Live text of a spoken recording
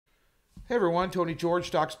Hey everyone, Tony George,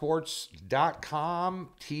 DocSports.com,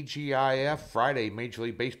 TGIF, Friday, Major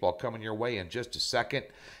League Baseball coming your way in just a second.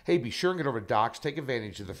 Hey, be sure and get over to Docs. Take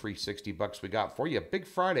advantage of the free $60 we got for you. Big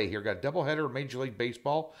Friday here. Got a doubleheader of Major League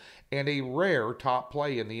Baseball and a rare top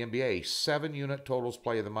play in the NBA. 7-unit totals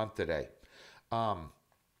play of the month today.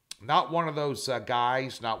 Not one of those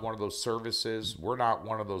guys, not one of those services. We're not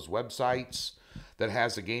one of those websites that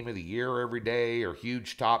has a game of the year every day or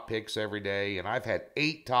huge top picks every day. And I've had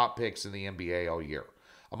 8 top picks in the NBA all year.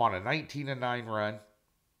 I'm on a 19-9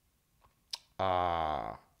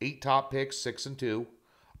 run. 8 top picks, 6-2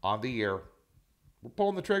 on the year. We're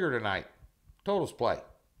pulling the trigger tonight. Totals play.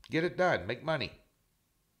 Get it done. Make money.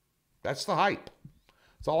 That's the hype.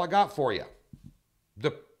 That's all I got for you.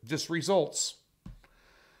 Just results.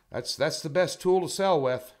 That's the best tool to sell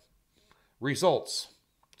with. Results.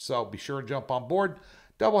 So be sure and jump on board.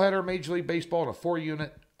 Doubleheader Major League Baseball and a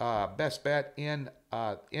 4-unit best bet in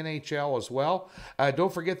NHL as well.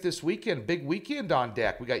 Don't forget this weekend, big weekend on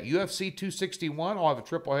deck. We got UFC 261. I'll have a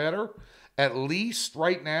triple header. At least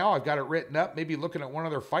right now, I've got it written up. Maybe looking at one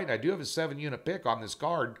other fight. I do have a 7-unit pick on this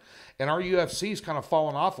card. And our UFC's kind of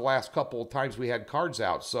fallen off the last couple of times we had cards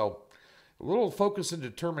out. So a little focus and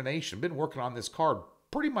determination. Been working on this card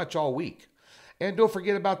pretty much all week. And don't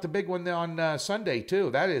forget about the big one on Sunday, too.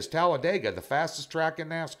 That is Talladega, the fastest track in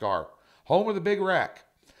NASCAR. Home of the Big Wreck.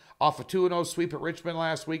 Off a 2-0 sweep at Richmond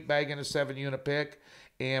last week, bagging a 7-unit pick.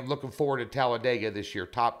 And looking forward to Talladega this year.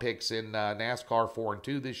 Top picks in NASCAR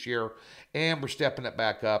 4-2 this year. And we're stepping it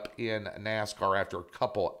back up in NASCAR after a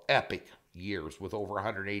couple epic years with over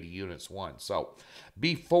 180 units won. So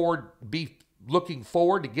be looking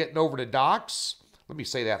forward to getting over to Docs. Let me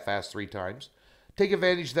say that fast 3 times. Take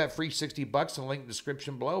advantage of that free $60 and link in the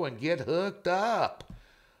description below and get hooked up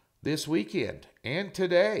this weekend and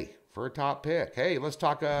today for a top pick. Hey, let's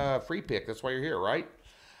talk a free pick. That's why you're here, right?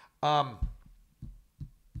 Hometown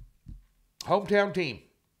team.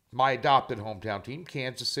 My adopted hometown team,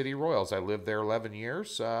 Kansas City Royals. I lived there 11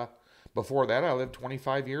 years. Before that, I lived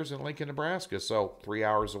 25 years in Lincoln, Nebraska, so 3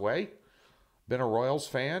 hours away. Been a Royals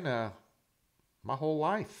fan my whole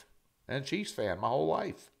life. And a Chiefs fan my whole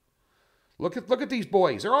life. Look at these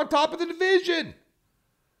boys. They're on top of the division.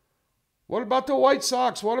 What about the White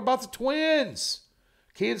Sox? What about the Twins?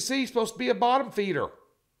 Kansas City's supposed to be a bottom feeder.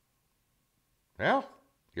 Well,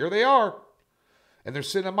 here they are. And they're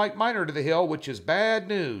sending Mike Minor to the hill, which is bad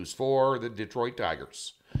news for the Detroit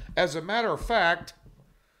Tigers. As a matter of fact,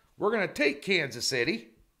 we're going to take Kansas City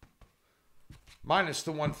minus the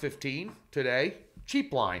 115 today.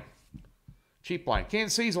 Cheap line. Cheap line.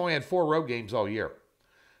 Kansas City's only had 4 road games all year.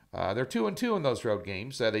 They're 2-2 in those road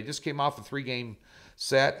games. They just came off a 3-game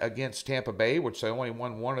set against Tampa Bay, which they only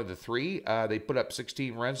won 1 of the 3. They put up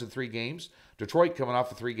 16 runs in 3 games. Detroit coming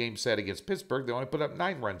off a 3-game set against Pittsburgh. They only put up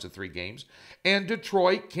 9 runs in 3 games. And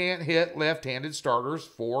Detroit can't hit left-handed starters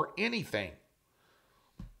for anything.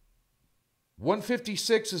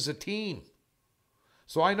 156 is a team.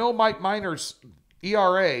 So I know Mike Minor's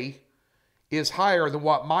ERA is higher than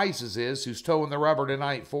what Mize's is, who's toeing the rubber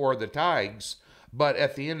tonight for the Tigers. But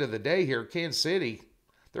at the end of the day here, Kansas City,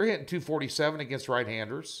 they're hitting 247 against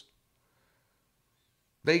right-handers.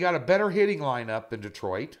 They got a better hitting lineup than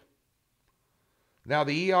Detroit. Now,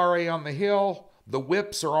 the ERA on the hill, the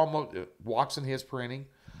whips are almost, walks and hits per inning,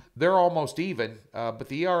 they're almost even, but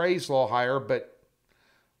the ERA is a little higher. But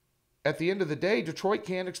at the end of the day, Detroit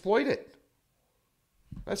can't exploit it.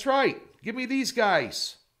 That's right. Give me these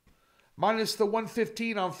guys. Minus the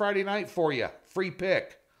 115 on Friday night for you. Free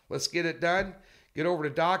pick. Let's get it done. Get over to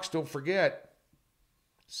Docs. Don't forget,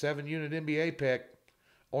 7-unit NBA pick.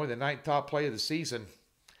 Only the 9th top play of the season.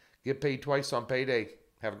 Get paid twice on payday.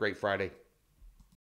 Have a great Friday.